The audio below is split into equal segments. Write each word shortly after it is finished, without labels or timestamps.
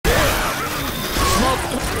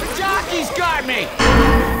Revive me!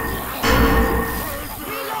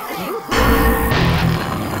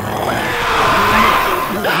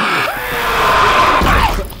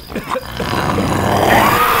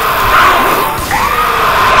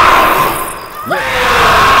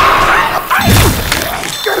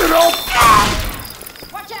 Get it off!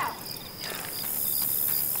 Watch out!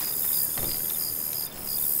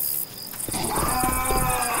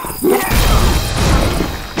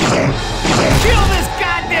 Kill this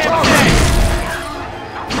goddamn thing!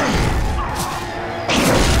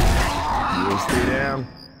 You stay down.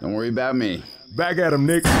 Don't worry about me. Back at him,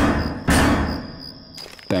 Nick.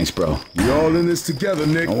 Thanks, bro. We all in this together,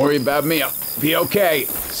 Nick. Don't worry about me. I'll be okay.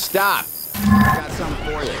 Stop. I got something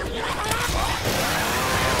for you.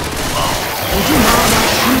 Would you mind not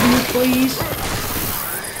shooting me, please?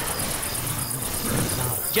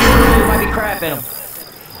 Generally, might be crap in him.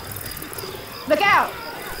 Look out!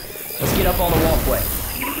 Let's get up on the walkway.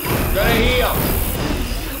 Gonna heal.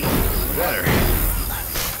 Better.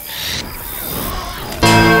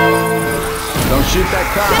 Don't shoot that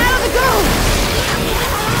cop. Get out of the goat!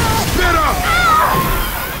 Spit up!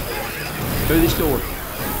 Through this door.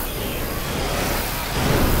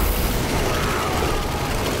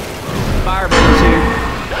 Fireballs here.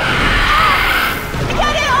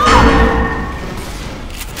 Get it off!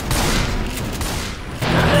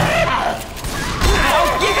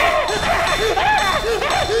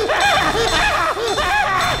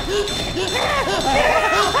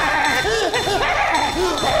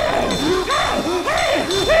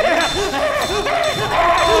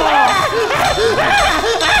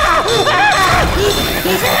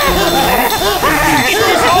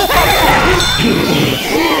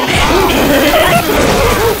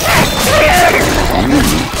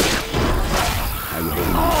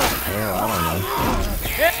 Hell, I don't know.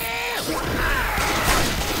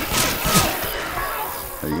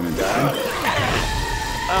 Are you gonna die?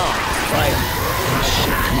 Oh, right.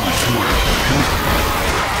 Shit, come on, come on.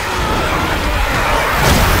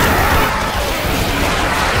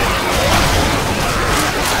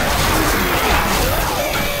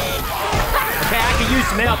 Okay, I can use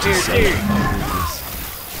some help here, too.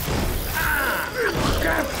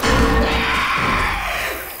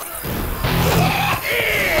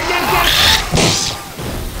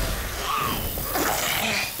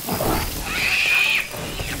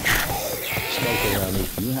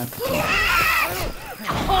 You have to talk.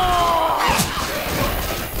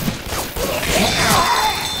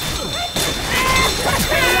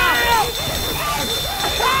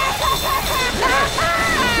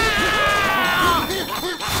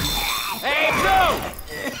 Hey, go!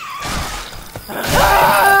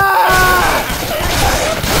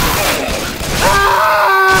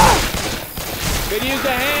 Could use a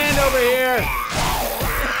hand over here.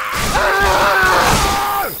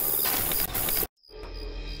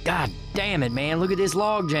 God damn it, man. Look at this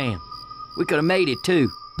log jam. We could have made it, too.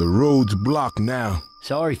 The road's blocked now.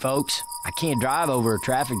 Sorry, folks. I can't drive over a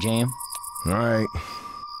traffic jam. All right.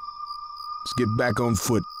 Let's get back on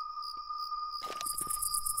foot.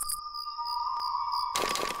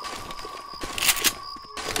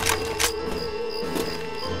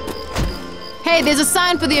 Hey, there's a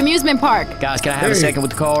sign for the amusement park. Guys, can I have a second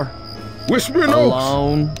with the car? Whispering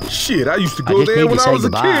Alone. Oaks. Shit, I used to I go just there need when to I say was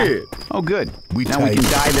goodbye. a kid. Oh, good. We now we tight. can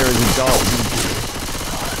die there as adults.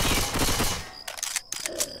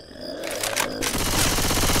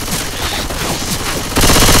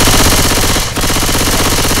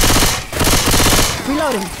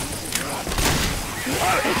 Reloading.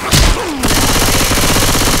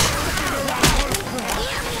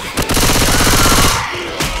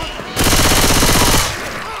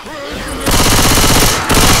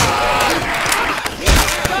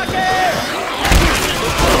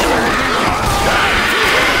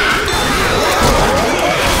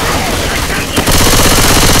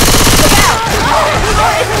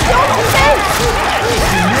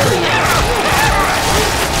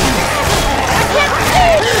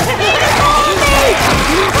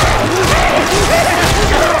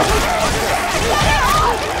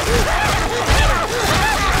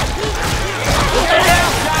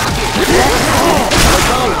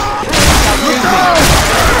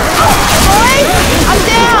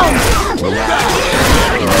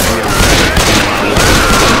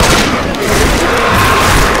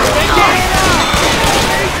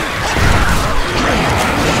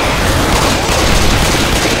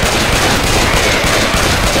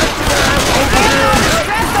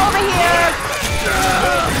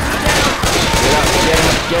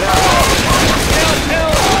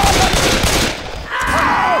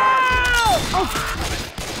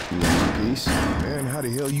 Man, how the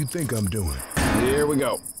hell you think I'm doing? Here we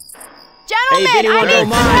go. Hey, if anyone I don't need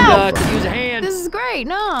mind, help. could use a hand. This is great.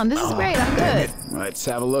 No, this is great. I'm good. Let's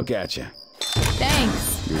have a look at you.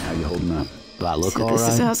 Thanks. How you holding up? Do I look So all this is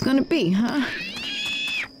right? how it's gonna be, huh?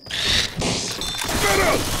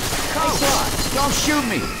 Don't shoot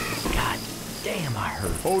me! God damn, I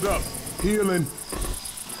hurt. Hold up. Healing.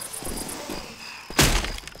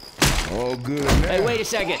 All good now. Hey, wait a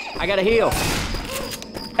second. I gotta heal.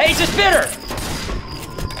 Hey, it's a spitter!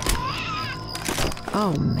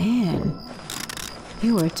 Oh man,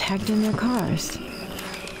 they were attacked in their cars.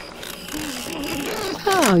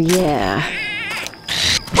 Oh yeah.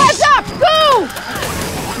 Heads up! Go!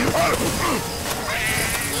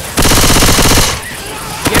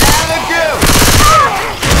 Get out of the goo!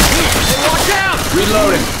 Hey, watch out!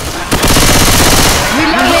 Reloading.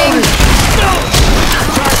 Reloading!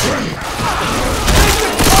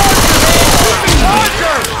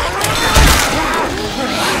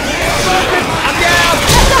 I'm down!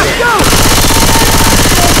 Heads up! Go!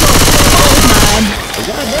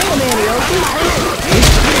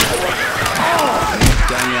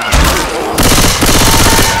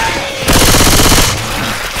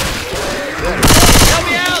 Help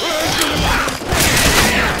me out!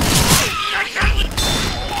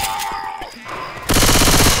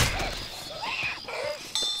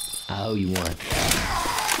 I owe you one.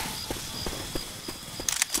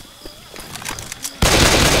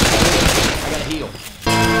 I gotta heal.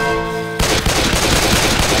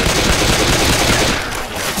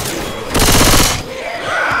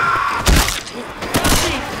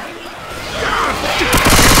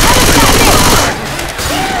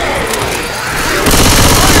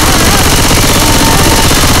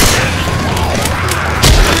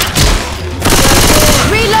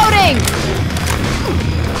 Reloading!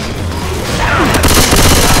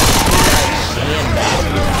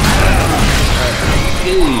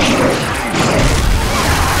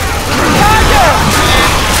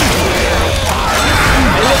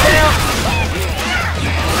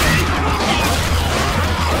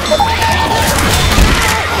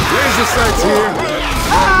 Laser sights here.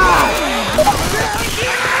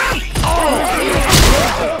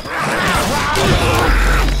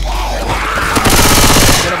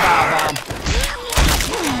 Get a bomb.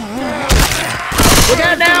 Look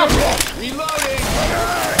out now! Reloading!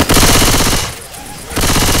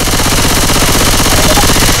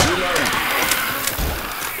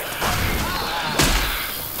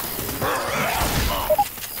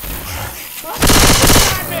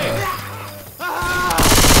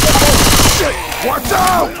 Watch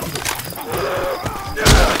out!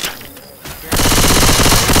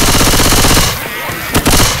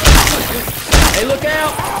 Hey, look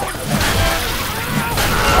out!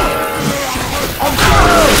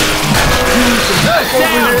 Over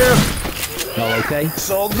here. All okay? It's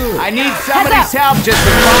all good. I need somebody's help just for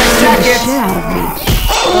 5 seconds! Get out of me.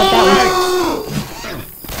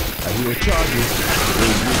 I hear charges.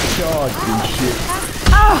 They charged and shit.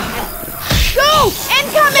 Go!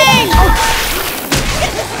 Incoming!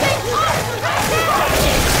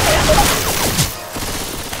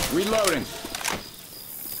 Reloading.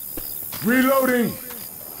 Reloading.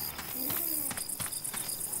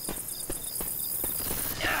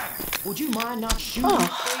 Would you mind not shooting,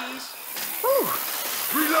 please?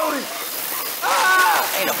 Reloading.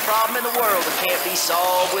 Ain't a problem in the world that can't be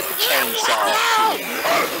solved with a chainsaw.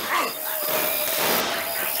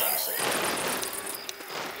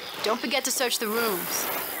 Don't forget to search the rooms.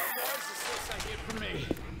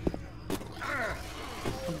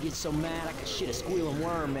 I get so mad I could shit a squealing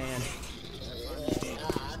worm, man.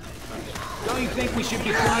 Don't you think we should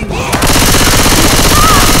be flying?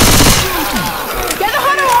 Get the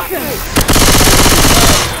hunter off him!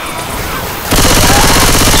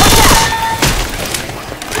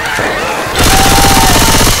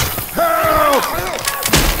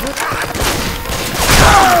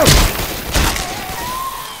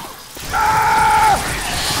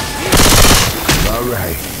 All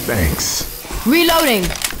right. Thanks. Reloading!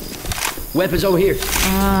 Weapons over here.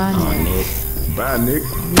 Nick. Bye, Nick.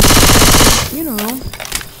 You know.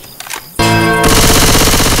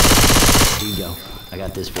 Here you go. I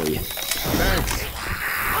got this for you. Thanks.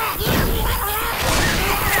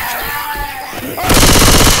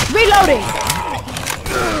 Reloading!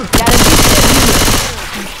 Gotta do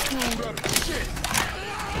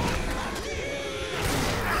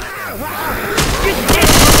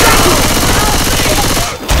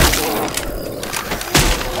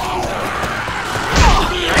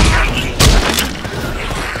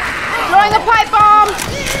throwing a pipe bomb!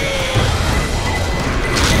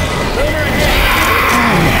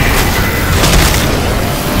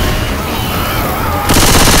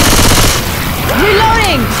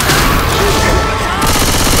 Reloading!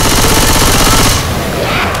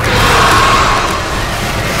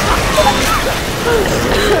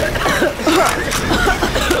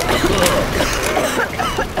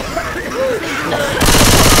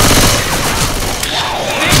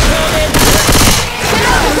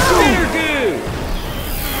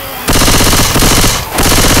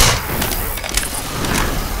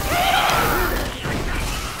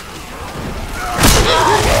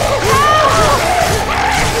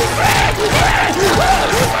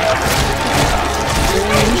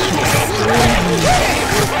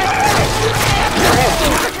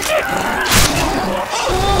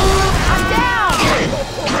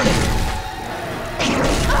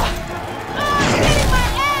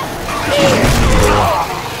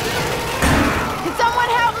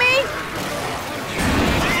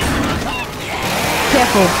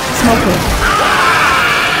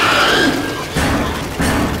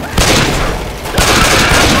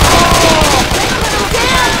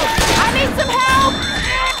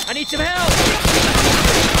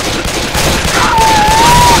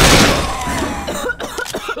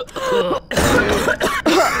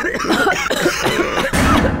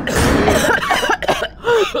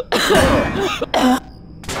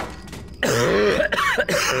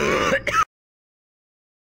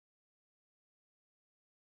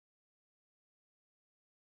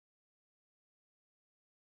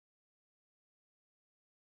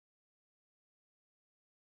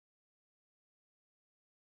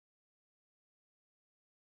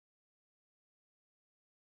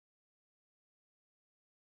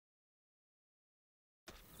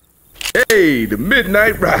 Hey, the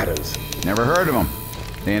Midnight Riders. Never heard of them.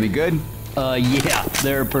 They any good? Yeah,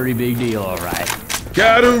 they're a pretty big deal, all right.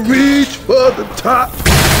 Gotta reach for the top.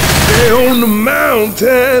 Stay on the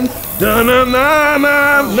mountain.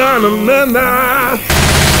 Da-na-na-na-na-na-na-na.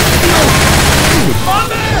 On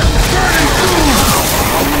there! Burning food!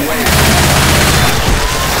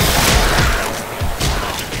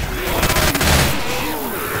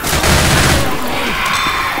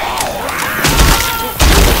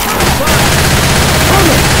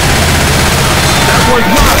 That one's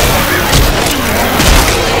mine!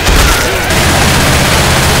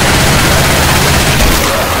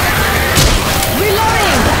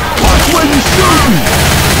 Reloading! Watch where you're shooting!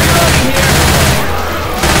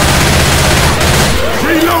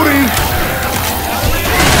 Reloading!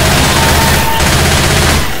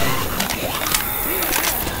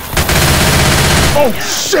 Oh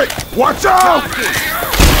shit! Watch out!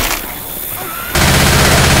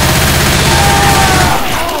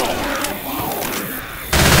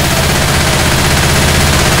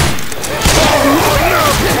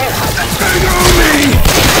 Hang on me!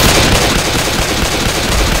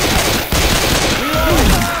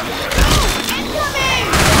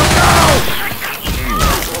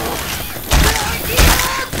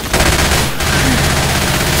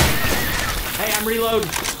 Hey, I'm reloading.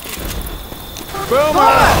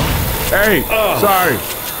 Boomer! Hey, sorry.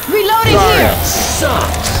 Reloading Sorry. here!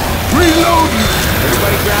 Sucks. Reloading!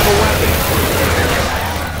 Everybody grab a weapon.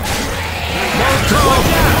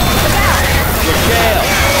 Jail.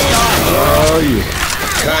 Oh yeah.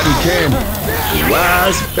 Cotton candy. The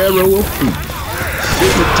wise pharaoh of food.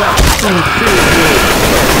 Sit the top of food filled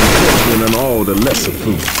with and all the lesser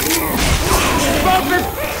food.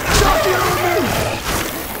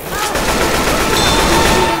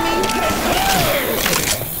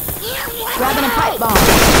 Grabbing a pipe bomb.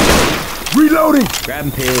 Reloading!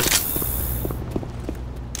 Grabbing pills.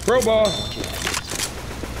 Crowbar.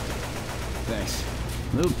 Thanks.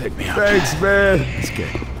 Luke, pick me up. Thanks, man. That's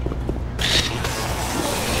good.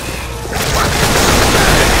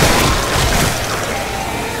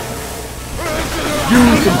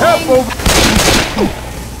 Use some help over.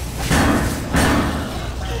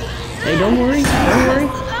 Hey, don't worry. Don't worry.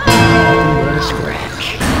 But a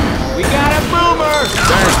scratch. We got a boomer!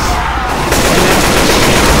 Thanks.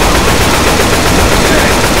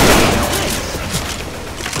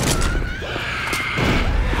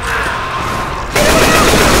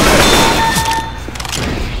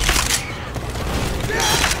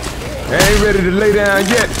 I ain't ready to lay down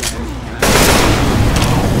yet.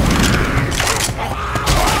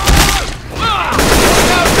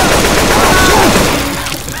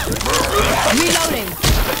 Reloading.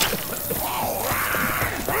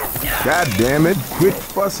 God damn it. Quit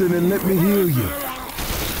fussing and let me heal you.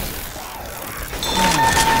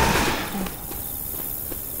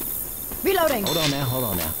 Reloading. Hold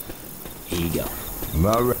on now. Here you go.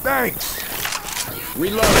 All right. Thanks.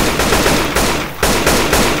 Reload.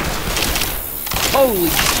 Holy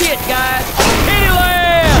shit, guys!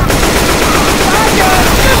 Helium!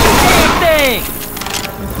 Damn thing!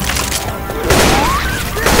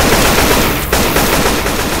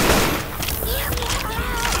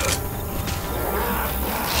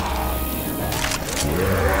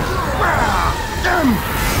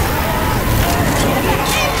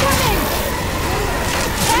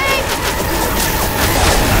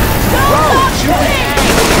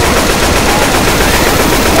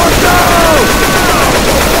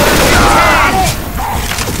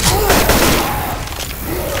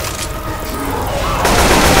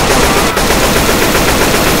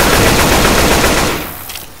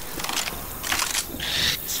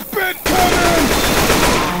 Spit coming!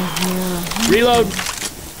 Reload.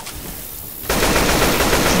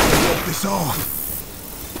 Walk this off.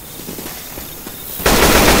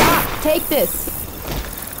 Take this.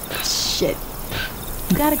 Shit.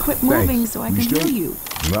 You gotta quit moving so I can heal you.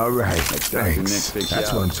 All right. the next Thanks. big That's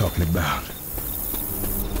shout. what I'm talking about.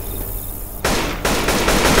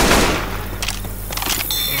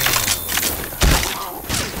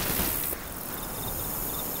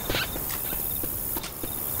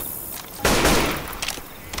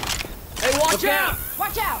 Hey, watch out!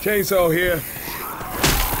 Watch out! Chainsaw here.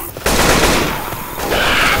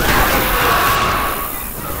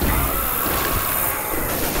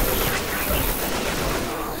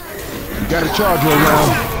 You got a charger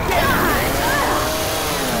around.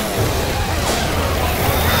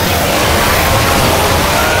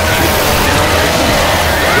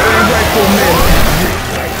 Rifle man.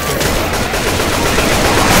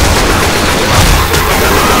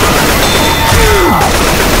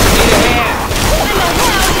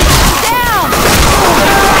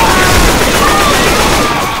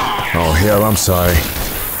 hell, I'm sorry.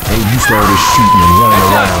 Ain't used to all this shooting and running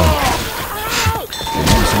around. Ain't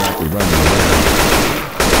used to like to run around.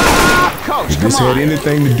 Coach, If this had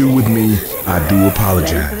anything to do with me, I do Ready for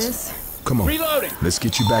apologize. this? Come on, Reloading. let's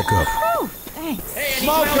get you back up. Oh, thanks.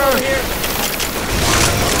 Smoker here.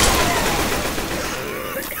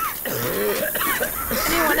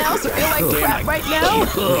 Anyone else feel like crap right now?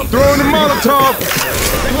 Throwing the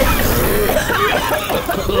Molotov!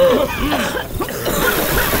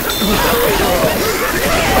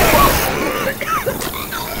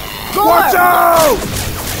 Watch out!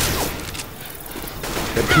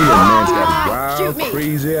 That peanut man's got Shoot wild, me.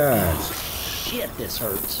 crazy eyes. Shit, this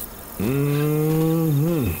hurts.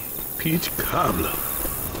 Peach cobbler.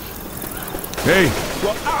 Hey,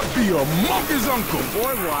 well, I'll be a monkey's uncle.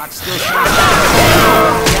 Boardwalk still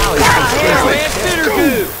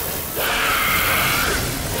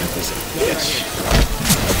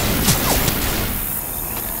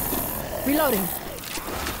Reloading.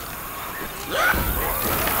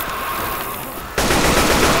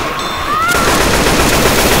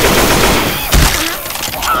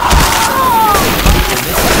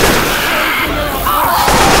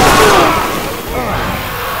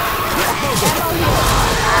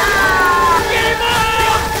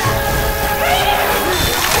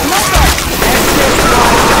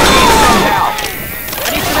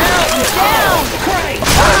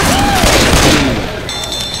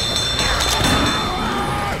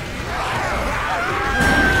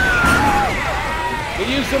 Could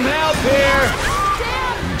use some help here.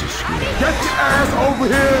 Get your ass over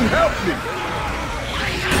here and help me.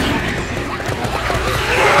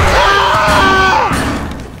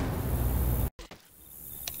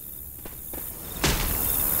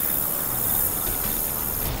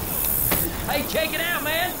 Hey, check it out,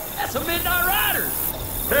 man. That's a Midnight Rider.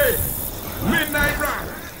 Hey, Midnight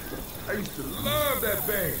Rider. I used to love that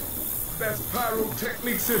band. Best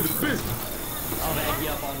pyrotechnics in the business. I'll have you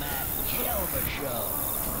up on that. Hell of a show.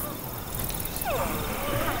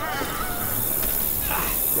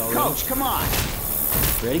 Coach, come on.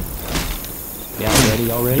 Ready? Yeah, I'm ready.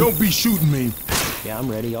 Y'all ready? Don't be shooting me. Yeah, I'm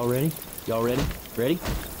ready. Y'all ready? Y'all ready? Ready?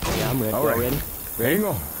 Yeah, I'm ready. All Y'all right. ready? Hang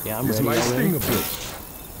on. Yeah, I'm this ready. might Y'all ready? sting a bit.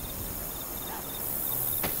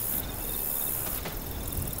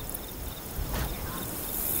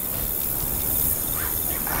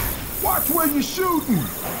 Watch where you're shooting.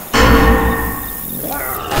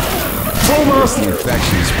 Thomas! The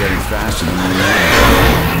infection is spreading faster than we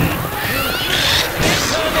know.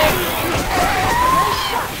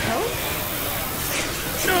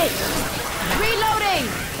 Reloading.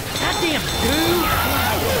 Goddamn,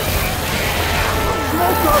 dude.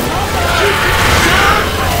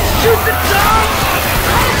 Shoot the dog!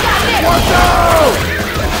 Watch out!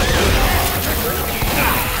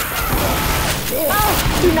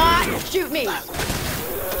 Oh, do not shoot me.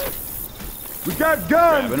 We got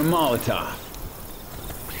guns! Having a Molotov.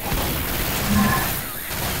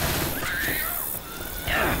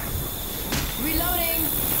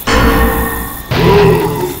 Reloading.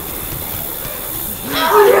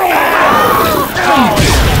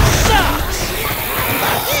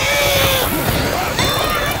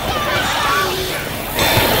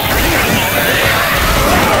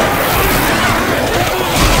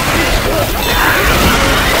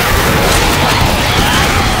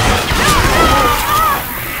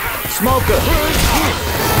 Smoker.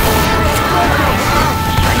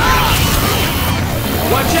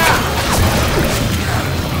 Watch out.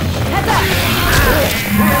 Heads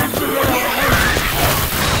up.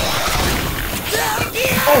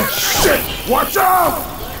 Oh shit! Watch out!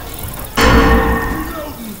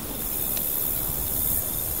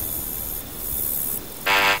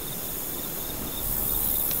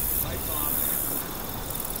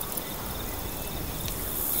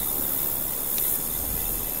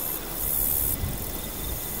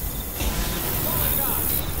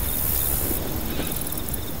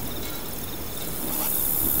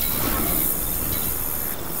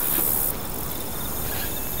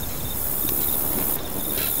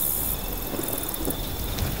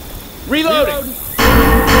 Reloading.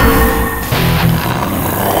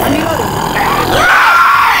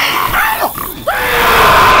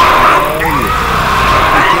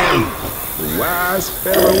 The wise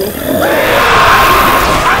Pharaoh.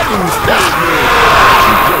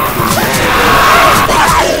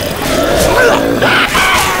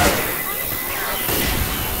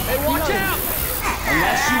 Hey, watch out!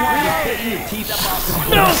 Unless you want to put your teeth up off the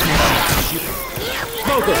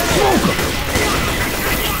Smoker.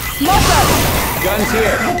 Guns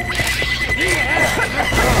here.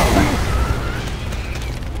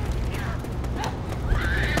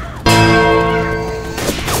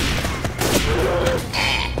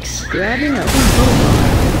 grabbing up.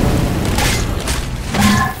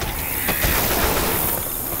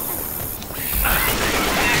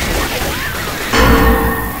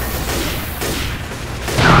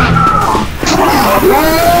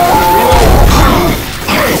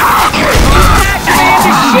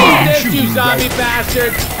 This, you zombie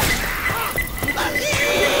bastard!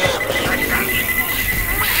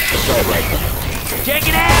 Check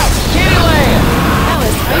it out! Kittyland!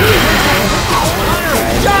 Alice, are you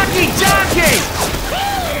Jockey!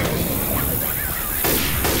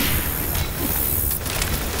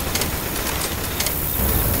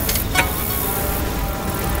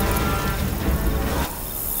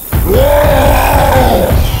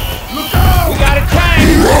 We got a tank!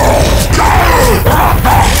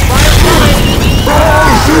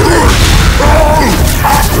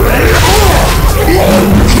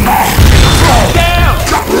 Fire down!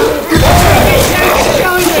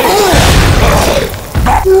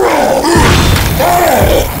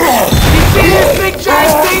 You see this big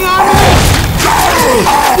giant thing on it?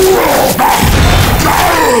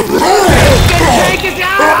 This tank is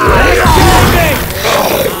out!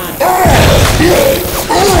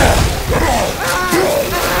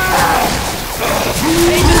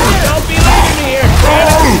 Don't be leaving me here,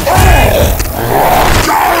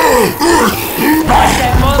 Watch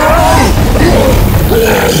that mother!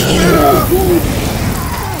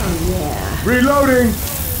 Reloading!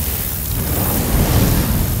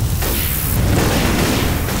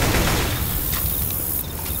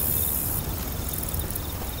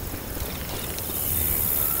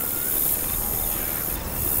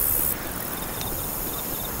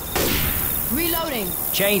 reloading?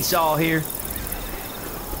 Chainsaw here.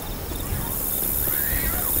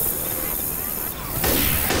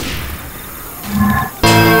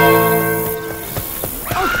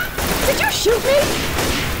 Did you shoot me?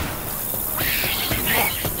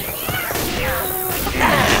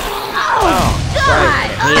 Oh, God!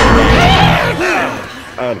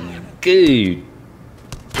 Good.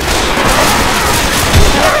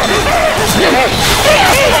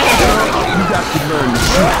 You got to learn to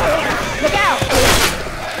shoot. Look out!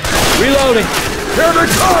 Reloading. Here they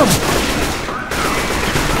come!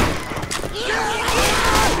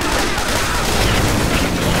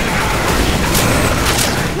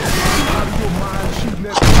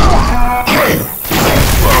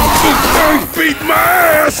 Beat my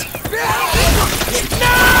ass!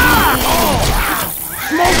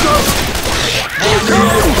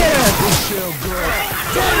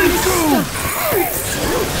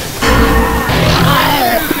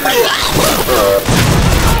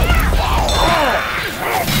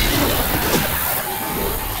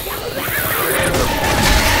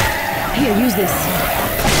 Here, use this.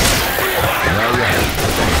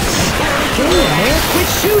 Get in there, quit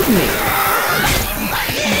shooting me.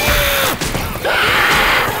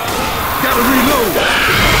 Gotta reload!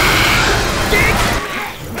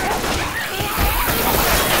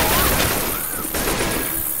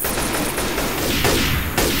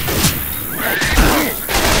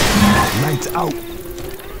 Lights out.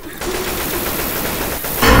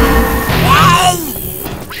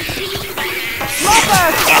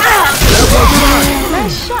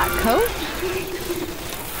 Nice shot, Coach.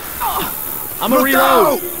 I'm a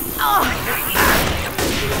reload.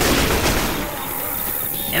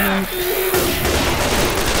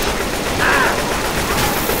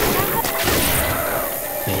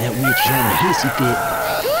 Man, that weird kind of hissy fit.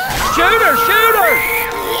 Shoot her! Shoot her!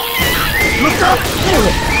 Look out!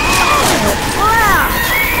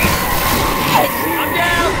 I'm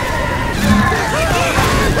down.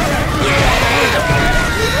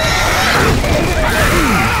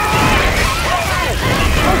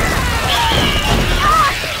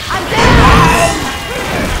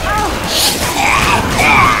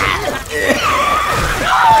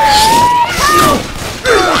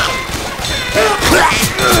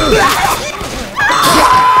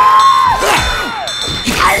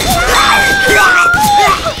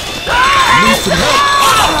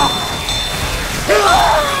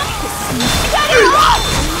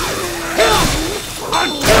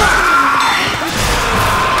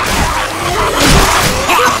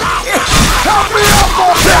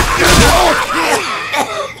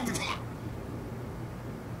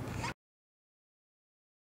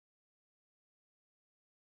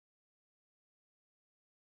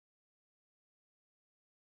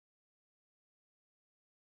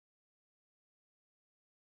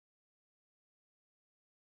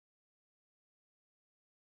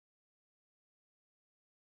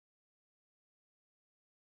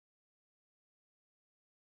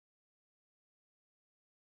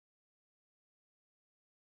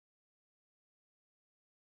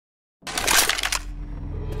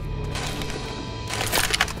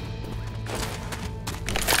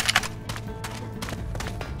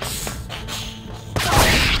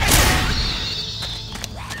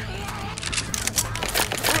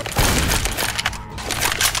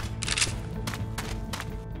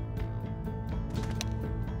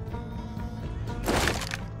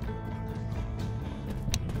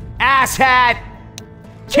 asshat!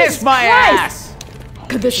 Kiss my ass!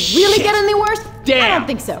 Could this really get any worse? Damn. I don't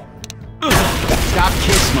think so. Stop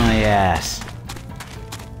kiss my ass.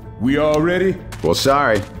 We all ready? Well,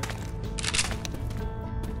 sorry.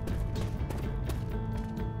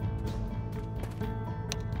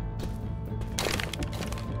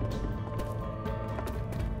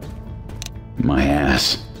 My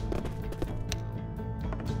ass.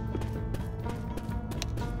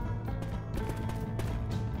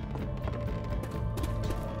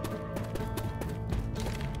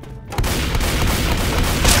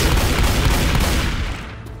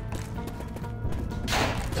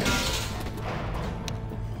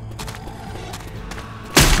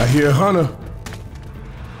 I hear Hunter.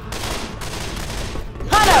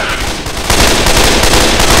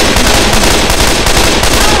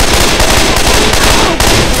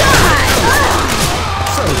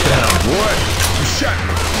 Settle down, boy. You shot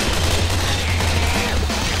me.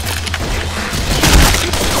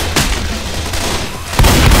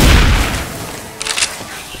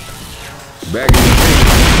 Back in the day,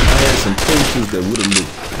 I had some posters that would have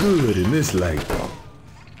looked good in this light.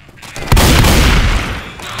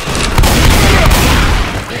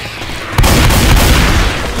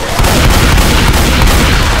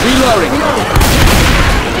 Reloading.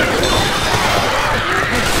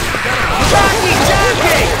 Jockey,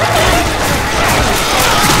 jockey!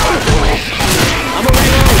 I'm a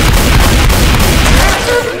reload.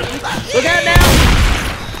 Look out now!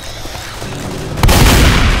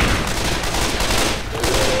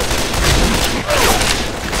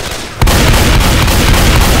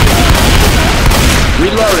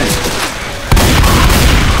 Reloading.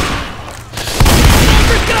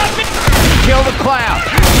 Kill the clown.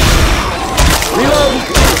 Reload!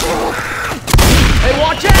 Hey,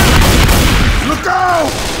 watch out! Look out!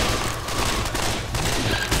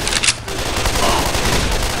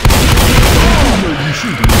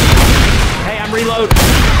 Hey, I'm reloading.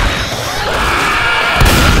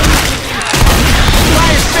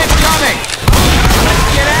 Fire spit coming! Let's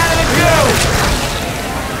get out of the goo!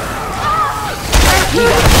 You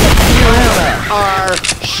are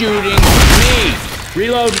shooting me!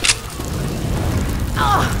 Reload!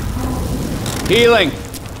 Healing!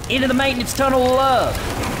 Into the maintenance tunnel of love.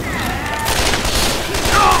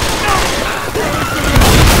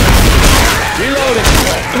 Reloading!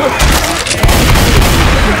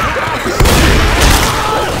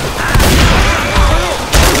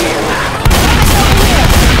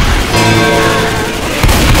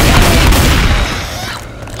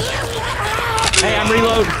 Hey, I'm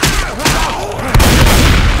reloading.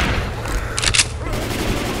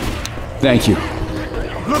 Thank you.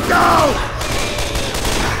 Look out!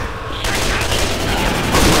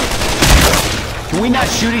 Can we not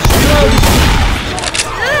shoot each other?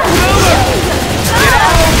 Get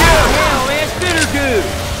out of here! Hell, man, spitter goo!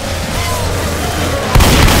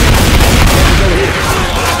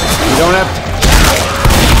 You don't have to...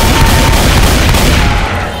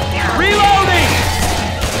 Reloading!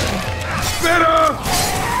 Spitter!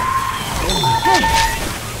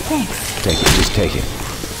 Thanks. Take it, just take it.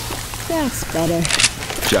 That's better.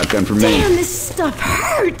 Shotgun for me. Damn, this stuff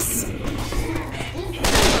hurts.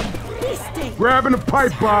 Grabbing a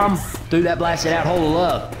pipe bomb. Through that blasted out hole of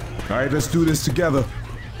love. All right, let's do this together.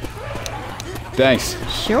 Thanks.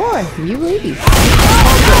 Sure, you leave.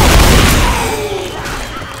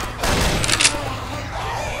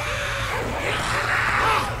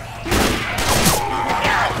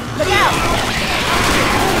 Look out!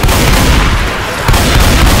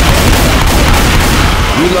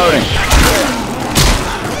 Reloading.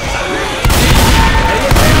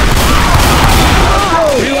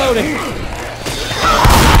 Reloading.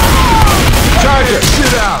 Charger.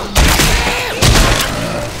 Sit out.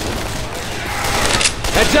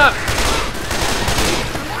 Heads up.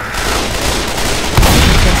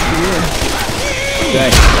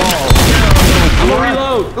 Thanks. I'm gonna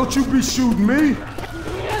reload. Don't you be shooting me.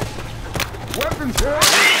 Weapons here.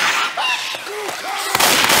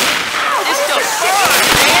 It's still fun,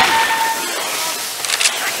 man.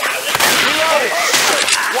 Reloading.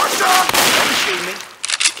 Watch out. Don't shoot me.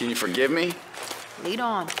 Can you forgive me? Lead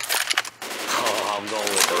on. Oh, I'm going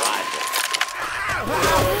with the rifle.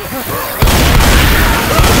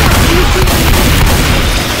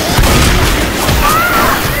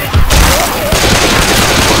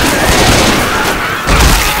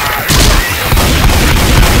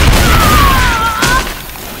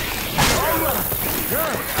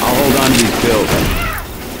 I'll hold on to these pills.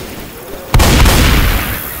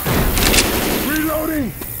 Reloading.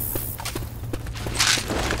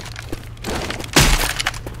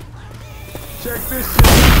 Check this shit.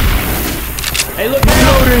 Hey, look,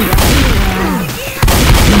 reloading.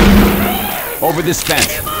 Over this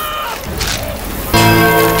fence.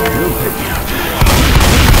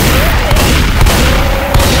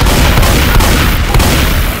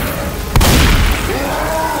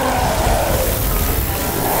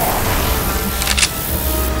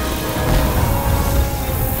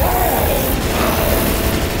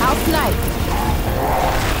 I'll snipe.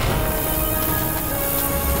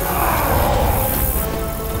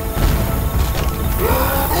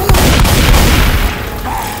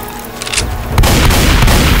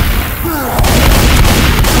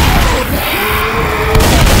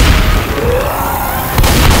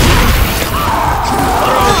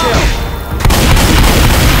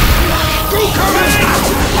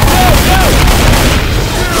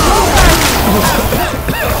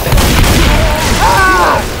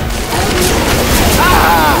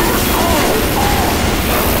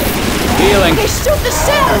 Healing. Hey, shoot the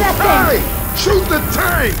shit out of that thing! Hey! Shoot the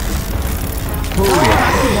tank! Come on,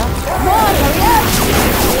 hurry up!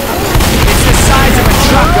 It's the size of a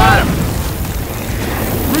truck. Got him.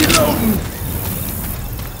 Reloading!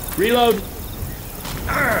 Reload.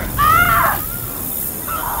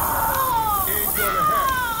 Ain't gonna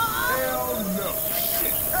happen. Hell no.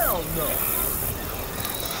 Hell no.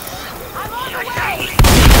 I'm on the way!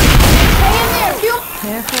 Stay in there, fuel!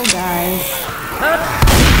 Careful, guys.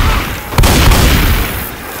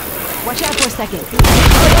 Watch out for a second. I'm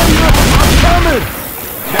coming!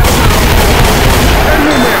 Hang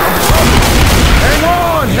in there, I'm coming! Hang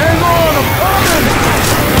on, I'm coming!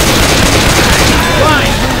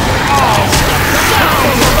 Fine.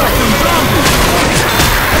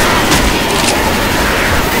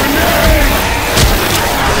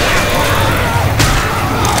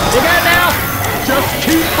 You got it now? Just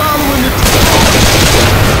keep following the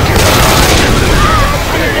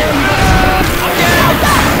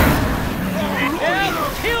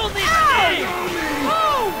Kill this thing!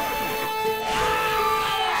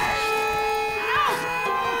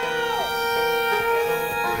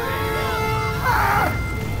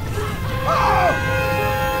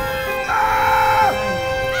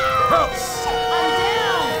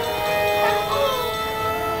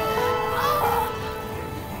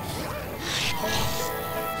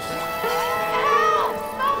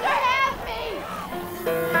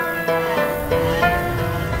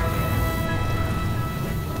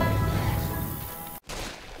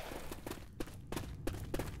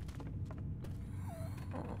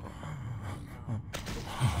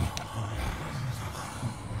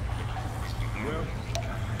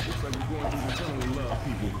 Looks like we're going through the tunnel of love,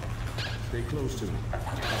 people. Stay close to me.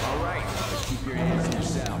 All right. Let's keep your hands in your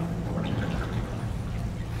cell.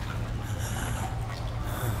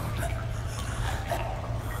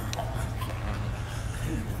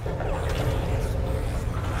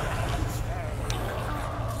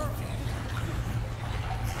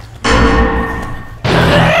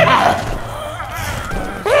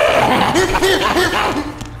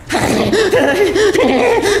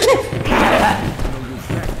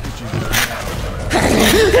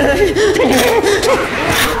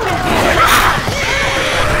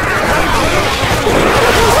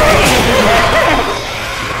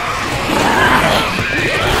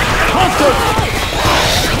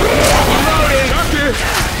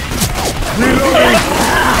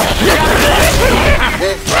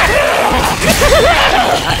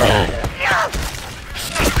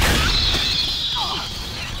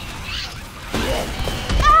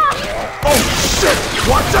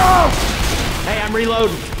 Watch out! Hey, I'm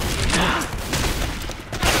reloading.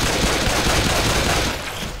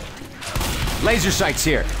 Laser sights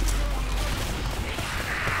here.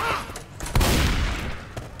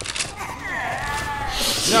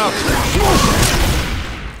 No.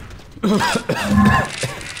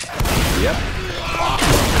 Yep.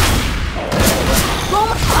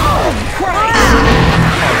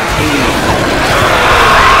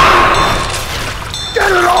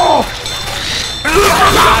 Get it off!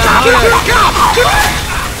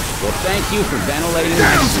 Well, thank you for ventilating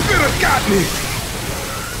Damn my... spitter got me!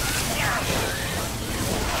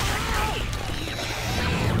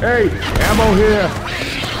 Hey, ammo here.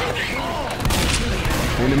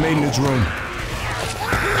 In the maintenance room.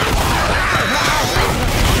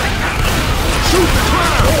 Shoot the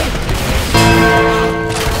clown!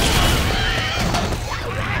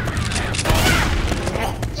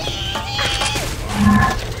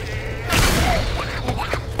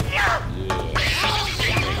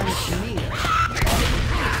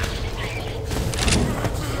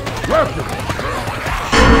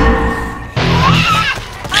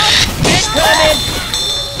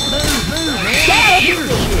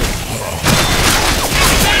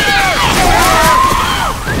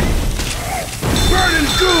 Burning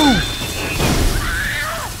goo!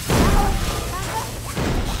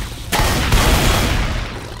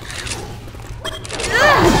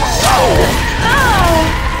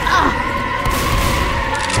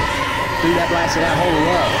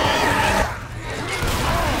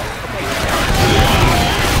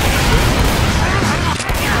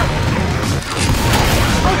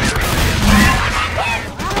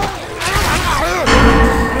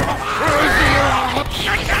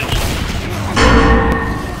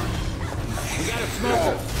 got a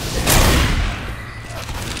smoker.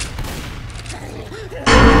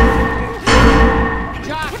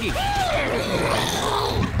 Jockey!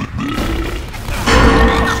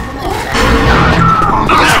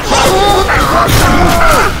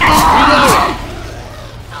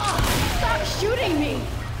 Stop shooting me!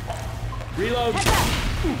 Reload.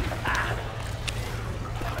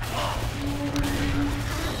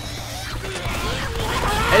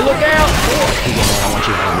 Hey, look out! I want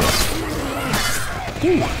you to have this.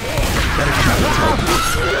 Better come out and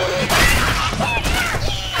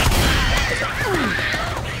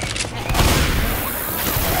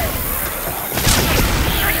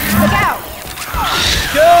Look out!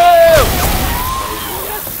 Go!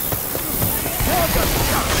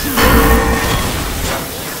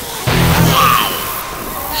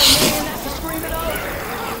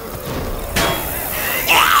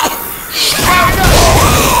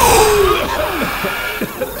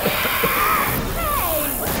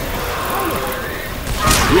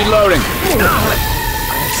 Reloading.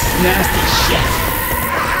 nasty shit.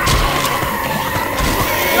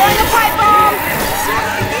 Throwing a pipe bomb!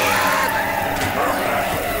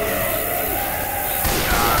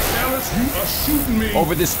 Alice, you are shooting me.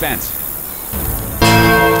 Over this fence.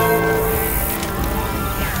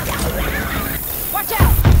 Watch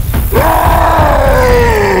out!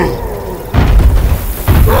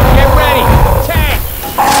 Get ready! Tank!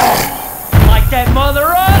 Like that mother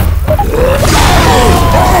up!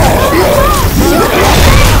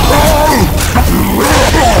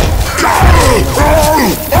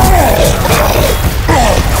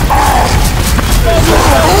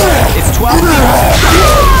 It's 12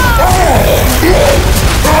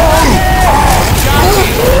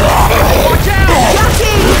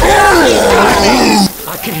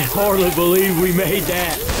 I can hardly believe we made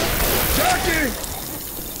that. Jackie!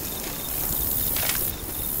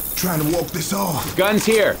 Trying to walk this off. Guns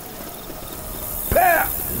here. Yeah!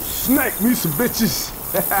 Snack me some bitches.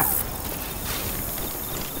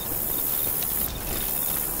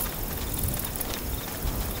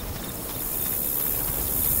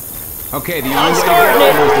 Okay, the only way to get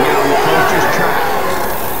over is to get on the poster's track.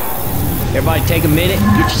 Everybody take a minute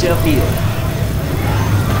and get yourself healed.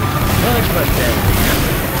 Punch my belly.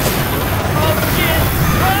 Oh shit!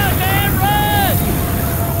 Run, man, run!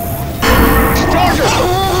 Charger!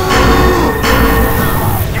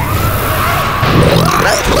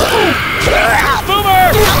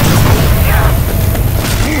 Boomer!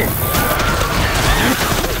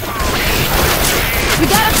 We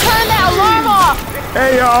gotta turn that alarm off!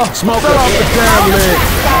 Hey y'all, Smoke fell it. off the damn All the ledge.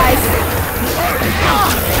 tracks, guys!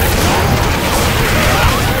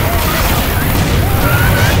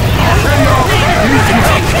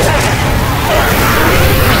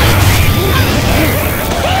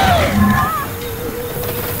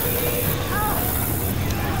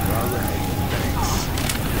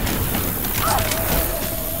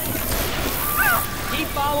 Keep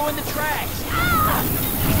following the tracks.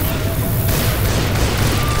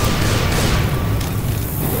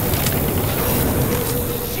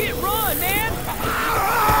 Shit, run, man!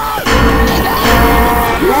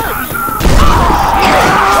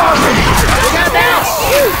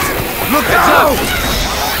 Look out!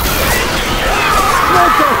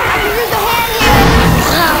 I can use a hand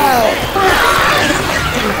here!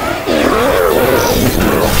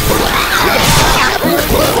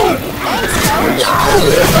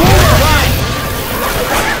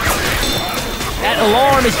 That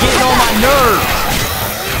alarm is getting on my nerves.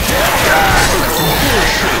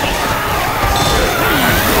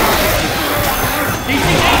 Do you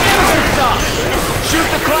think they never stop? Shoot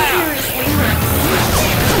the cloud.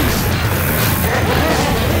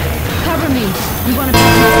 Cover me. We wanna pick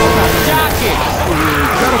myself up. Jockey.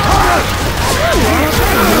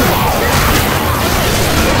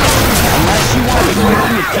 Unless you want to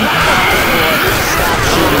quickly keep stop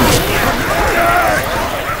shooting.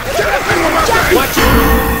 Watch it.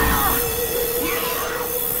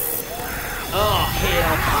 Oh,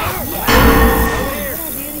 hell.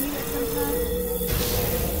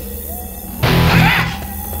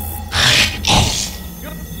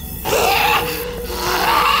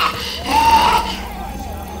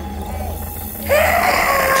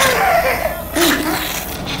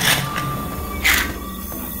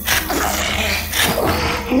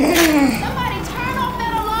 Somebody turn off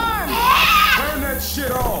that alarm! Turn that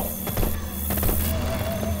shit off.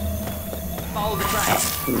 Follow the tracks.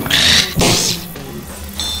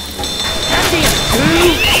 That's him,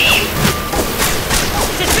 dude!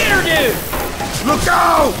 It's a bitter dude! Look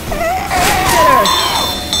out!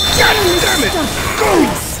 God damn it! Go!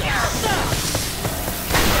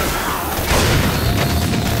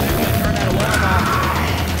 Turn that alarm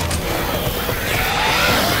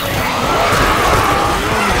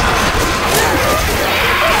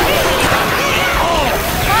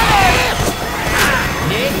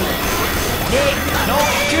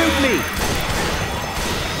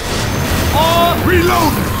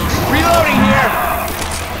Reloading! Reloading here!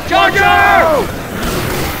 Charger!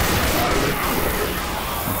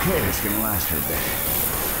 Okay, it's gonna last her a bit.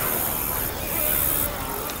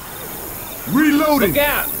 Reloading! Look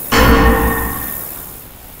out!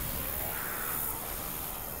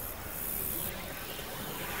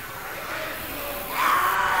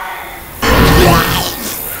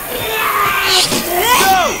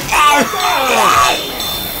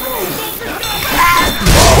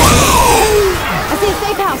 I see a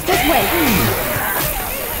safe house this way.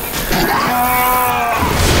 Look out!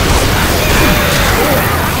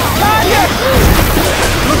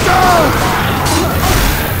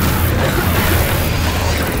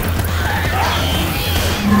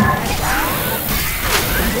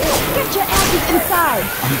 Get your asses inside.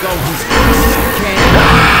 I'm going as fast as I can.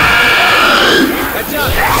 Heads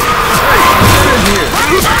up!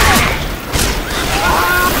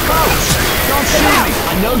 Don't shoot me!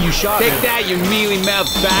 I know you shot me. Take that, you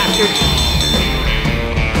mealy-mouthed bastard!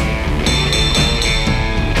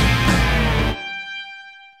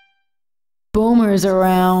 Boomer's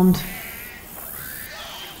around.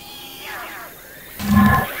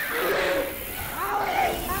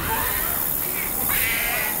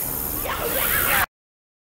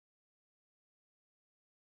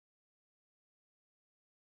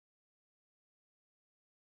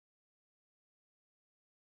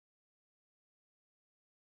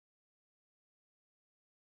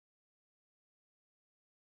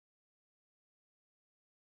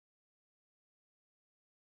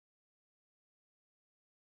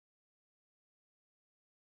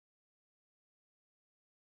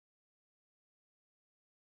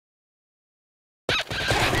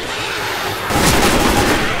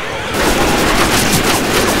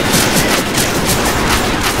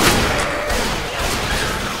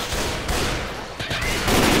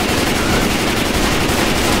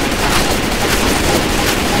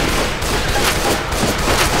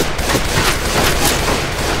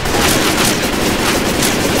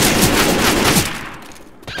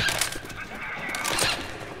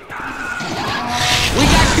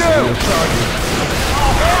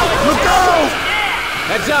 Look out!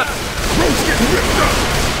 Heads up! Road's getting ripped up!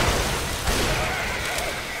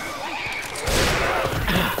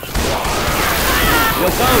 Yo,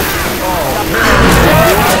 folks!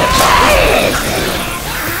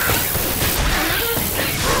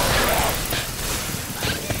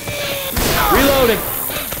 Reloading!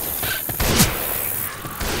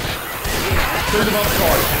 Turn them off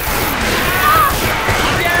card.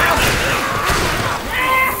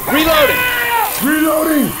 Reloading!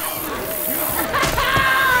 Reloading! Reloading!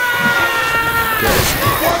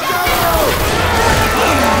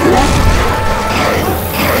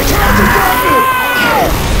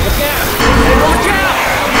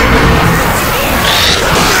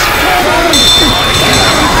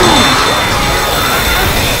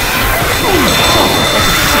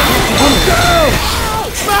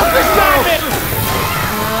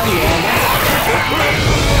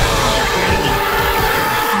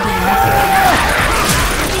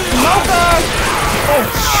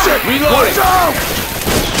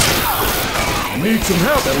 I need some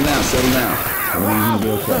help. Settle down, settle down. Everything's gonna be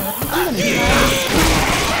okay.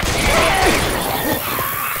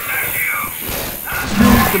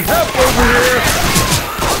 Need some help over here.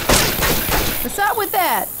 What's up with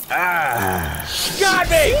that? Got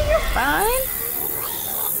me! You're fine.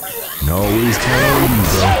 No, he's telling me,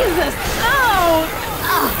 bro. Jesus, no!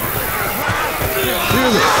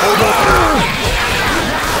 Hold up.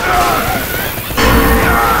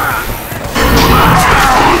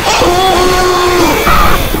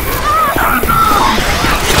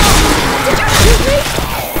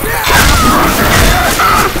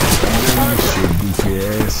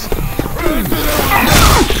 Yes.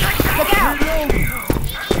 Look out!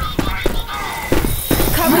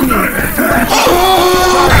 Cover me.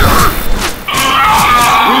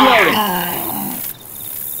 Reloading!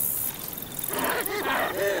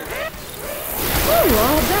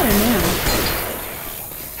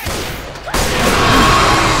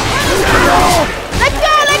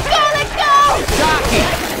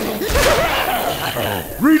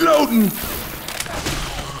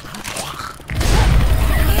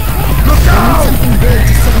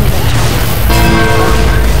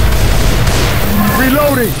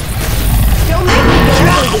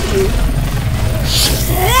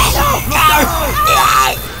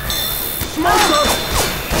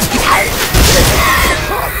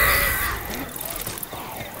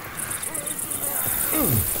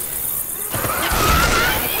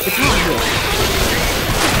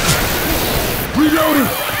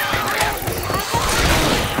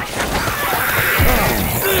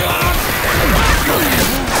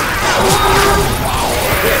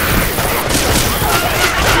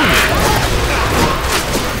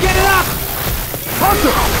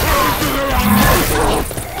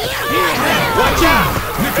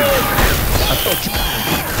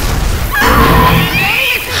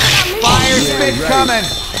 Fire spit coming.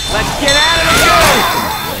 Let's get out of the way.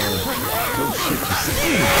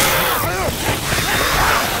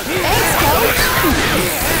 Thanks, Coach.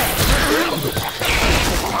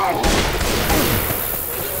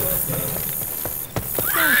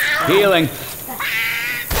 Healing.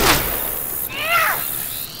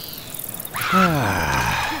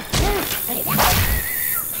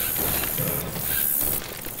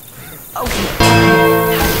 Okay.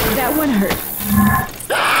 That one hurt.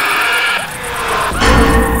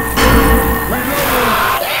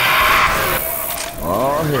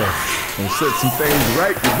 Oh, hell. Gonna set some things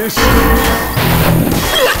right with this shit.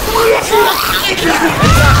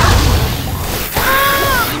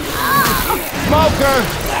 Smoker!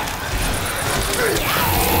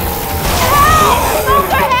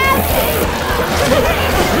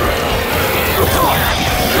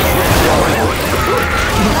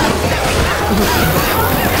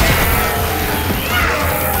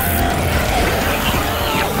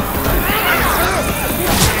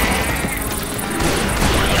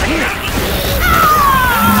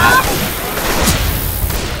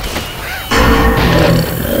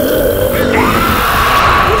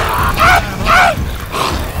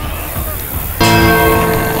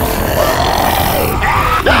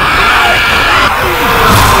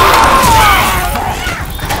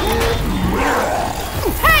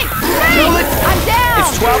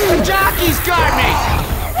 He's got me!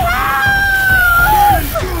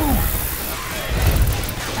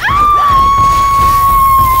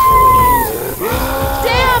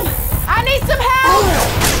 Damn! I need some help!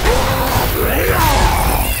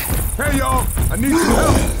 Hey, y'all! I need some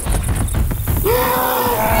help!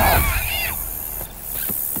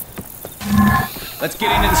 Let's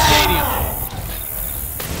get into the stadium.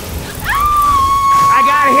 I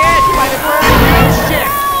got hit by the burning ghost ship!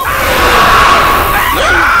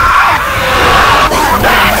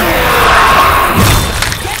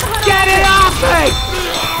 Get it off me!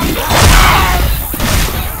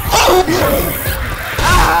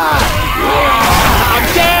 I'm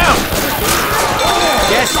down!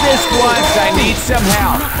 Guess this once I need some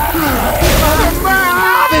help.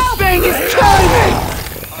 This thing is killing me!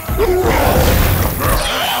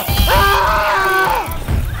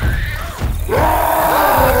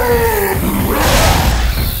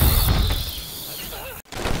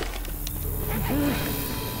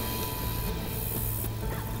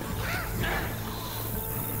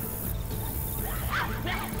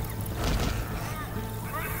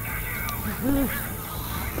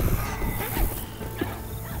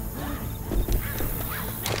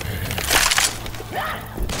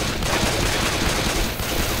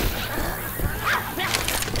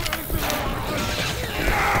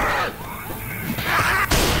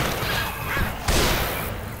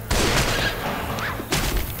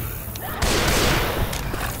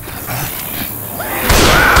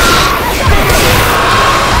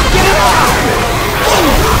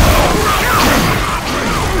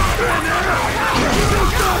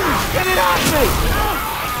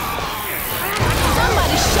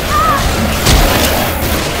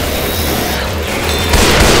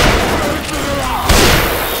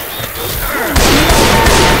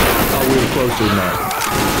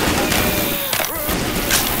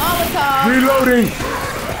 Reloading!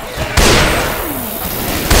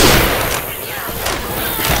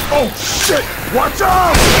 Oh shit! Watch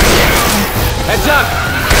out! Heads up!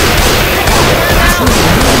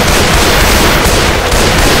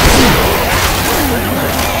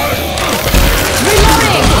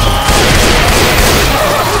 Reloading!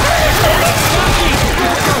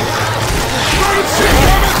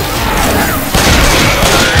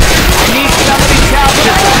 I need somebody's help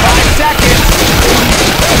just for 5 seconds!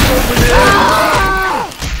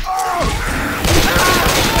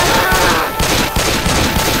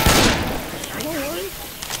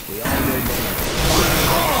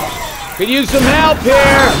 Could use some help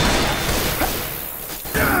here!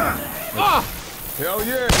 Hell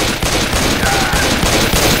yeah!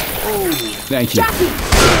 Thank you.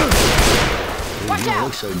 Watch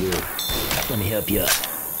out! So good. Let me help you up.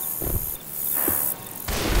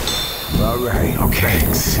 All right, okay.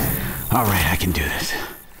 Thanks. All right, I can do this.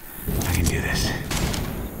 I can do this.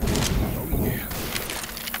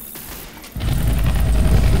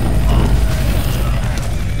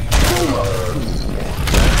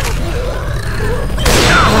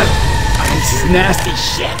 This is nasty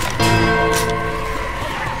shit.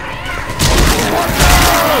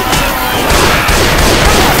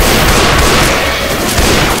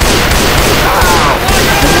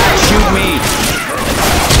 Shoot me.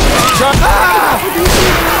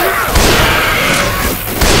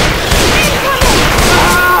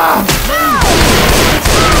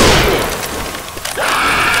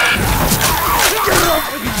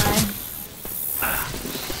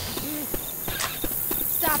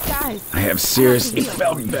 seriously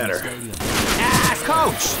felt better. Ah,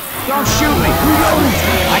 coach! Don't shoot me!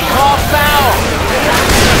 I call foul!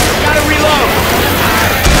 Gotta reload!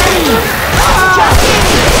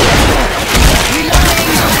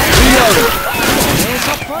 Reloading! It's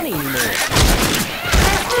not funny anymore.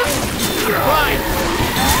 Fine!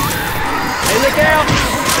 Hey, look out!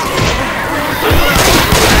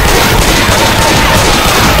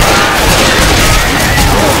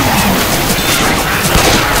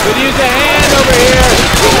 Could use a hand over here!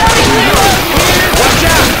 Watch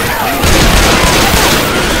out!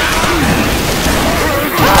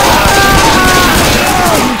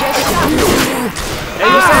 Hey,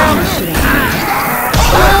 look out!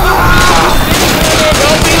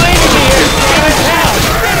 Don't be leaving me here! Damn it, pal!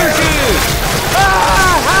 Spinner dude!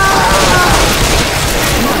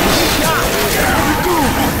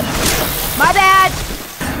 My bad!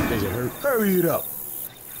 Does it hurt? Hurry it up.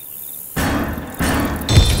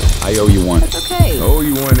 I owe you one. It's okay. Oh,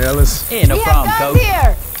 you want Ellis? Hey, no We problem, have guns coach.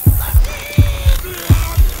 here!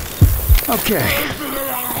 Okay.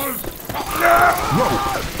 Whoa!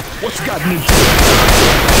 What's got me?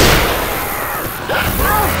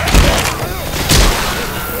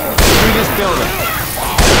 Through this building.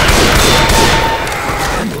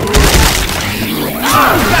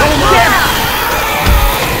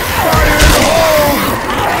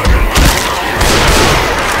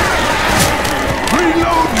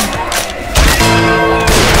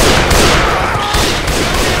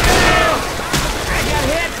 I got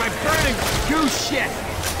hit by burning goose shit.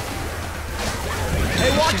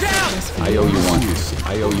 Hey, watch out! I owe you one.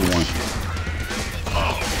 I owe you one.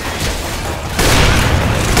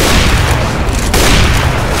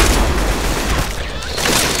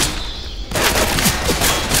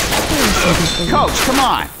 Coach, come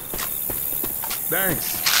on. Thanks.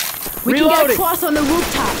 We can get Reloading. across on the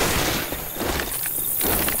rooftop.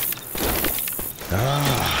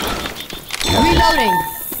 Reloading.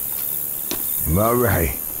 All right.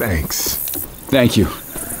 Thanks. Thank you.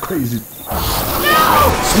 Crazy.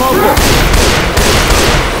 Smoker!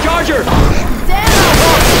 Charger! Down!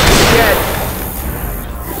 Dead.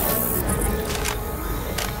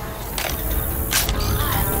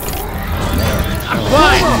 I'm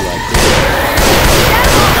fine!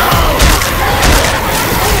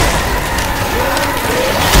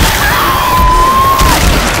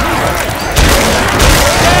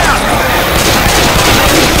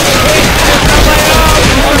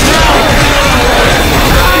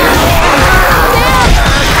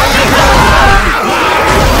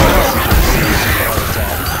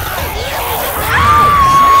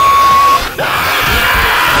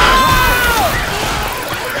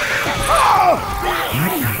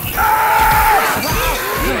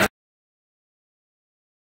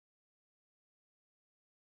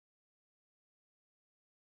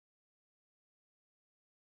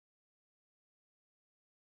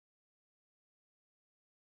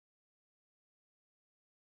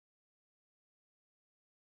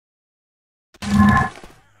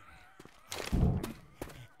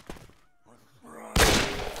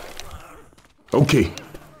 Okay,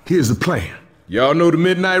 here's the plan. Y'all know the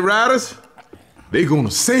Midnight Riders? They gonna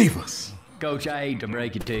save us. Coach, I hate to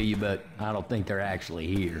break it to you, but I don't think they're actually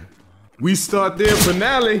here. We start their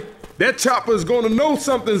finale, that chopper's gonna know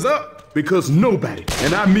something's up. Because nobody,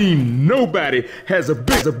 and I mean nobody, has a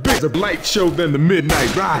bigger light show than the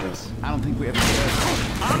Midnight Riders. I don't think we ever did.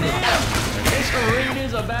 I'm in! This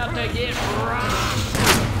arena's about to get rocked!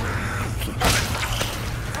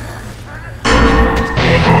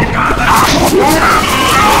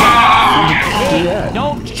 Hey,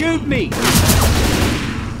 don't shoot me!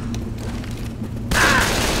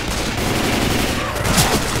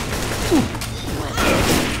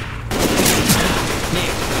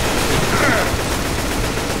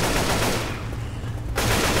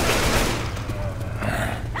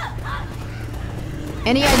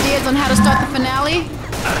 Any ideas on how to start the finale?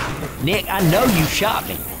 Nick, I know you shot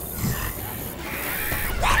me.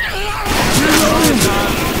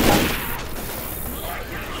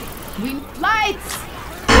 We lights!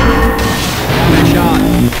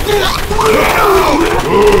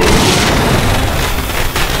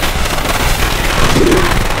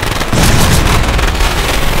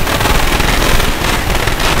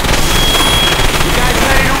 You guys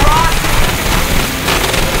ready to rock?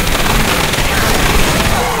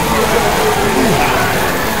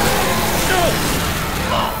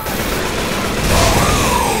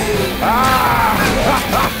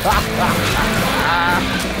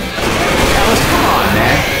 Alice, come on,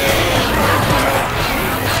 man.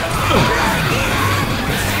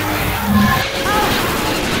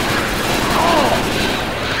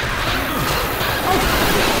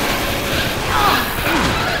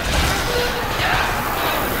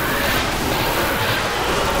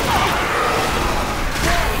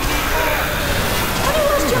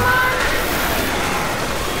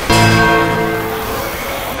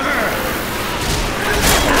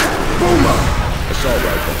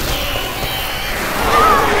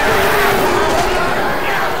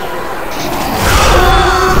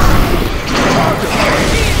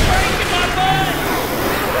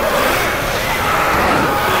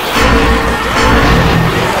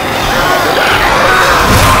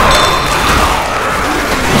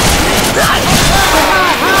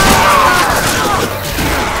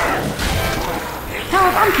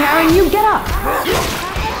 covering you. Get up.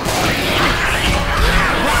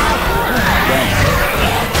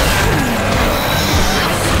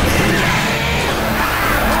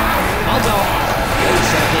 I'll go. Wait a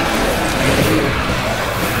second.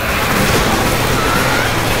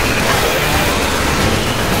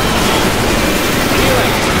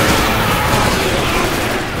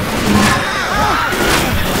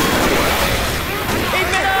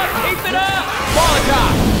 Keep it up!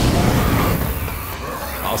 Molotov!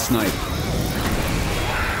 I'll snipe.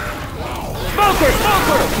 Smoker!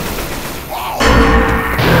 Smoker!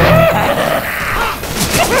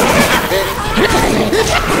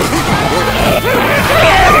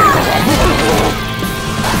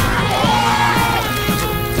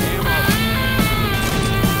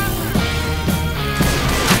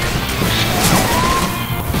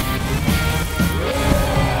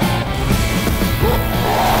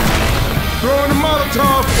 Throwing a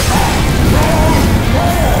Molotov!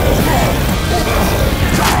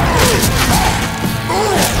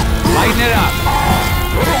 Lighten it up.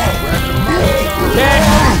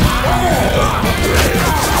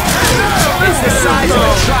 It's the size of a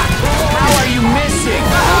truck! How are you missing?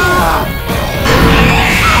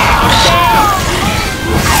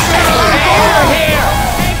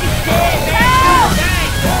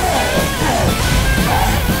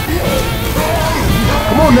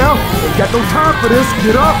 Come on now! Ain't got no time for this.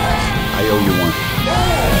 Get up! I owe you one.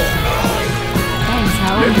 Thanks,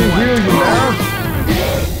 Howard. Let me heal you now.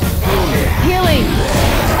 Healing.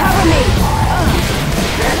 Cover me.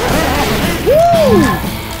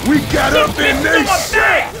 We got up in this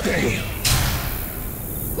shit! Damn.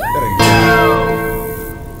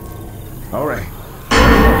 All right.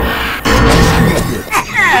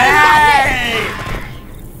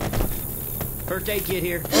 First aid kit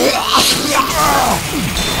here.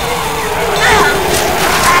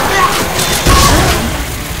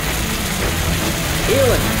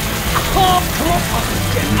 Healing.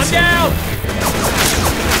 I'm down!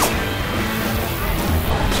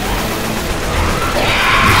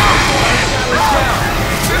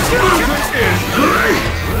 This music is great!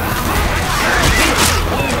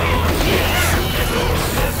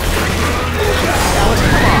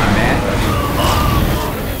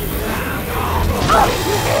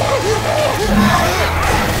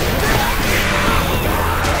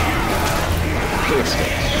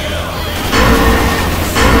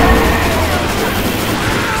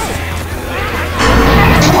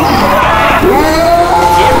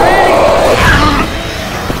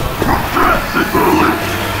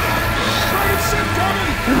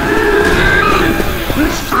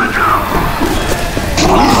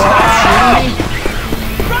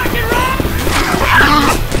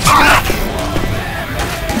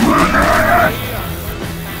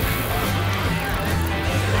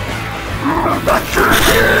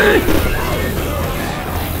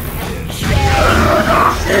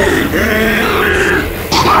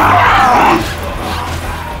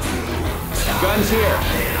 Guns here.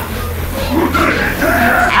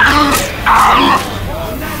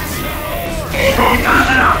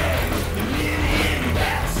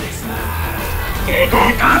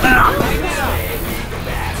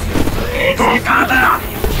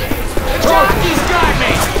 Jockey's got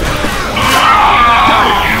me!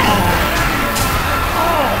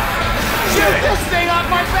 Shoot this thing off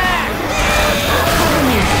my back! Cover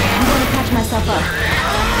me. I'm going to patch myself up.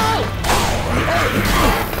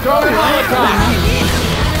 Throw in Molotov!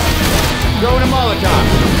 Throw in a Molotov!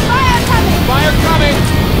 Fire coming. Fire coming!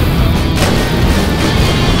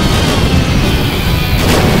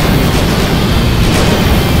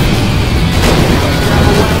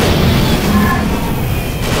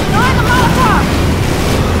 Throwing a Molotov.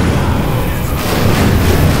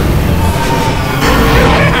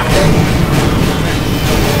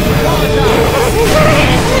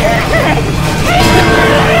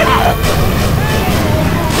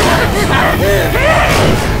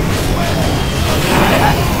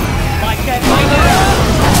 Like that,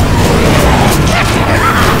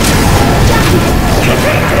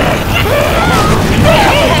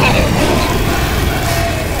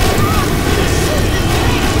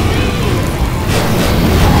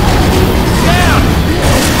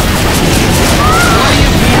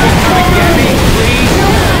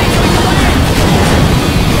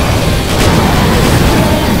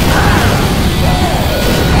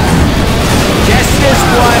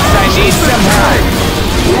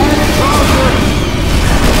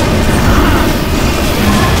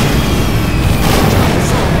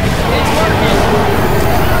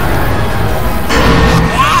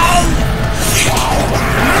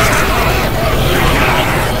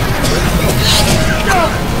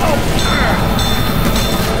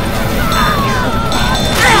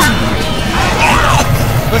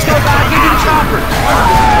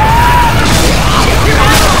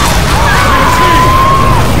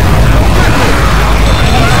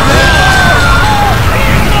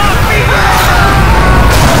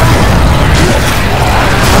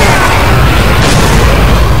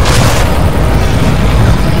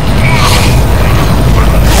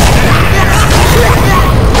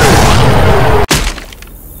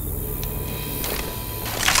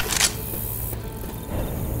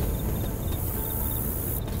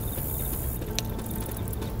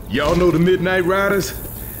 Y'all know the Midnight Riders?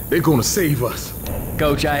 They're gonna save us.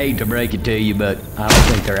 Coach, I hate to break it to you, but I don't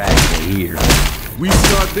think they're actually here. We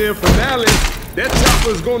start their finale, that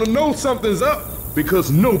chopper's gonna know something's up.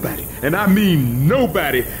 Because nobody, and I mean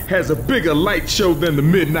nobody, has a bigger light show than the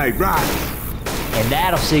Midnight Riders. And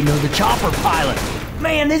that'll signal the chopper pilot.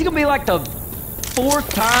 Man, this is gonna be like the 4th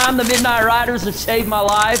time the Midnight Riders have saved my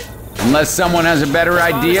life. Unless someone has a better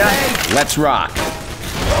idea, let's rock.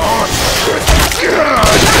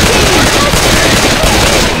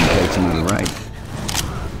 Takes him to the right.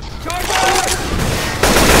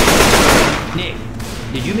 Nick,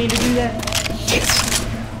 did you mean to do that? Yes.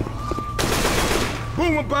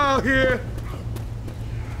 Boomerbow here.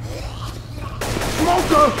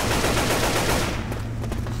 Smoker.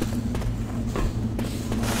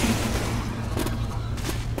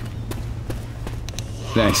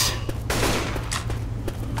 Thanks.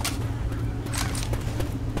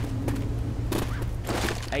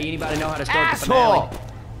 Hey, anybody know how to start Asshole! the finale?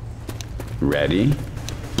 Ready?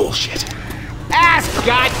 Bullshit. Ass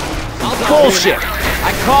gut! Bullshit!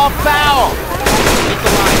 I call foul! Hit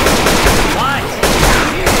the line. Lines!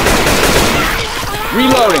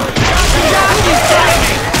 Reloading!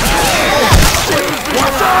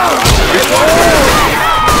 What's up?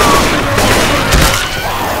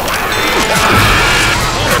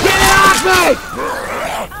 Get it off me!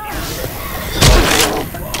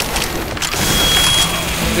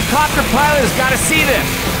 The copter pilot has got to see this!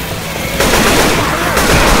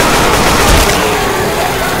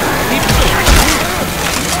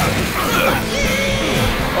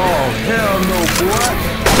 Oh, hell no, boy.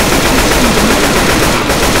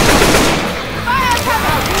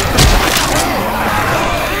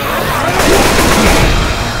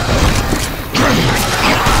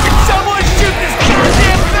 Someone shoot this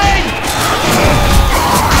goddamn thing!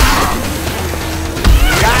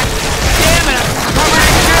 God damn it! I'm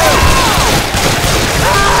covering you!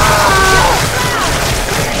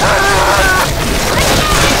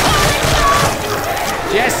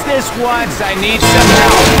 Just this once, I need some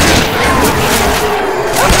help.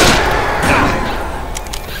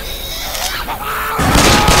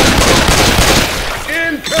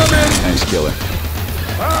 Incoming! Nice killer.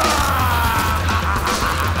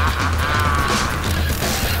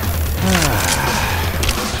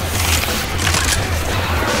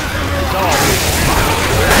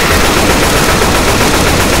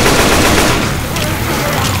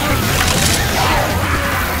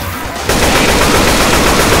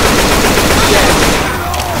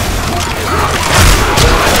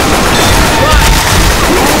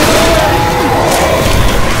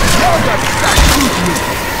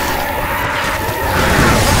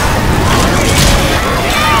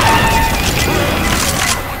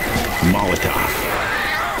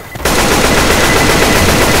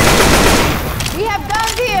 We have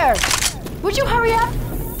guns here! Would you hurry up?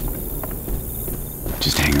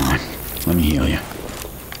 Just hang on. Let me heal you.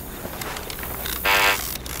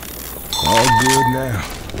 All good now.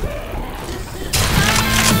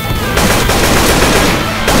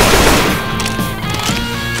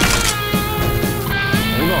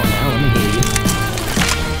 Hold on now, let me hear you.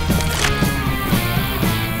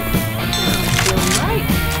 Right.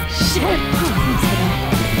 Shit!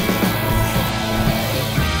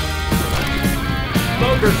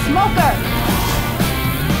 Smoker!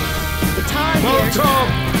 The time Come on, here. Tom.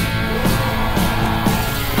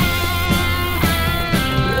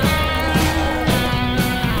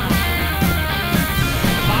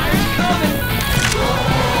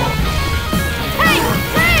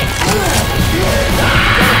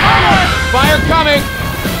 Fire coming!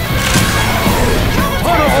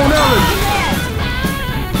 Hunter on Ellen.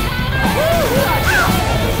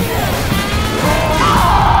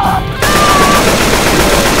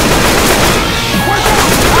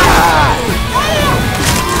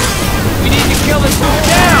 We need to kill this dude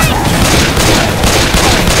down!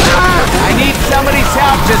 I need somebody's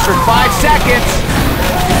help just for 5 seconds!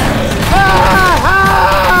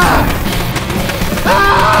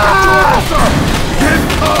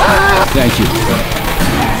 Thank you.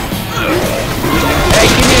 Hey,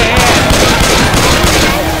 give me a hand!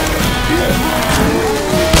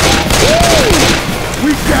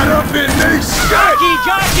 We got up in this shit. Jockey!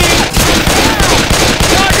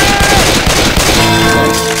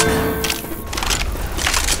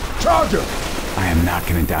 Charger. I am not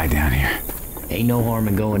gonna die down here. Ain't no harm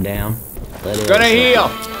in going down. Let it Gonna heal!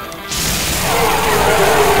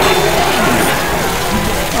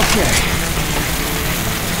 Okay.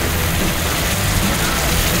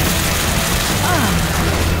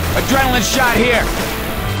 Adrenaline shot here!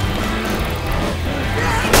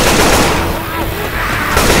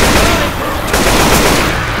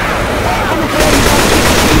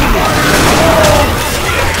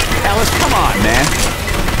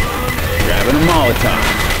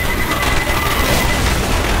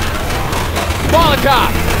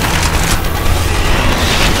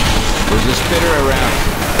 spitter around.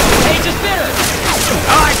 Hey, it's a spitter!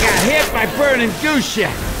 Oh, I got hit by burning goose shit.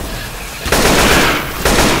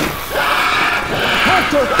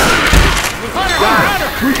 Hunter! Hunter!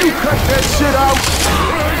 Will you cut that shit out?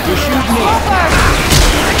 You shoot me.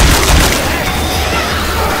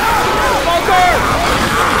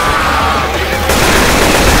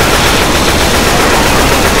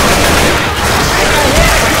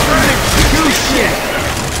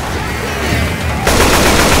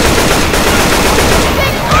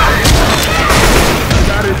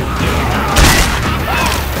 Got it.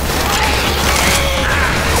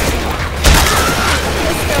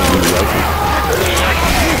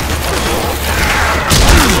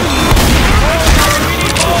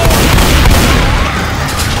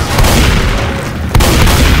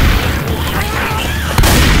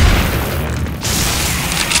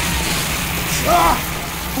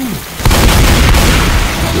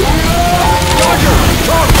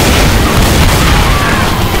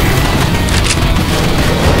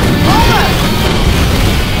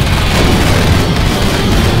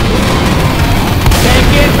 Tank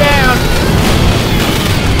inbound.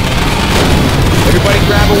 Everybody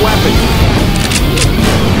grab a weapon.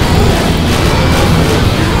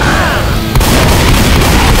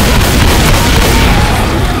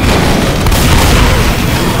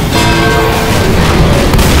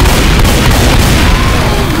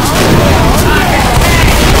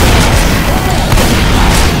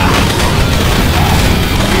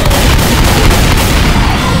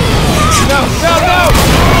 No!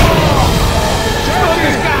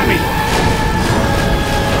 Smoker's got me!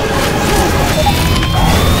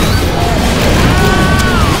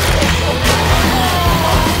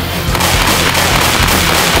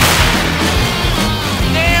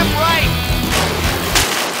 Damn right!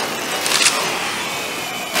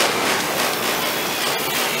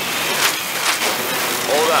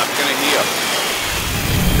 Hold up, gonna heal.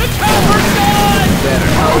 The tower's gone!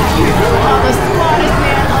 Better hope you